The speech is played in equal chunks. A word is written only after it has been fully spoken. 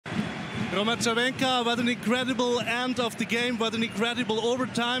Roman Cervenka, what an incredible end of the game, what an incredible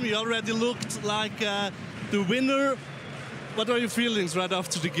overtime. You already looked like the winner. What are your feelings right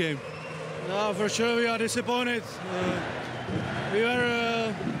after the game? For sure we are disappointed. We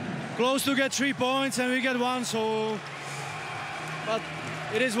were close to get 3 points and we get 1, so but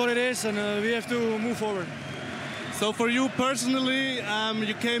it is what it is, and we have to move forward. So for you personally,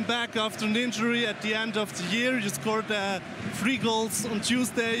 you came back after an injury at the end of the year. You scored 3 goals on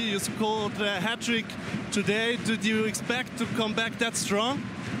Tuesday. You scored a hat-trick today. Did you expect to come back that strong?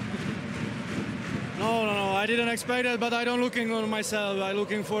 No. I didn't expect that, but I don't looking on myself. I'm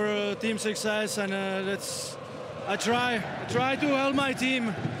looking for team success, and I try to help my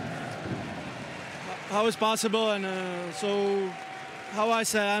team how it's possible, and so how I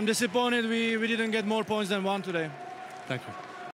say, I'm disappointed we didn't get more points than 1 today. Thank you.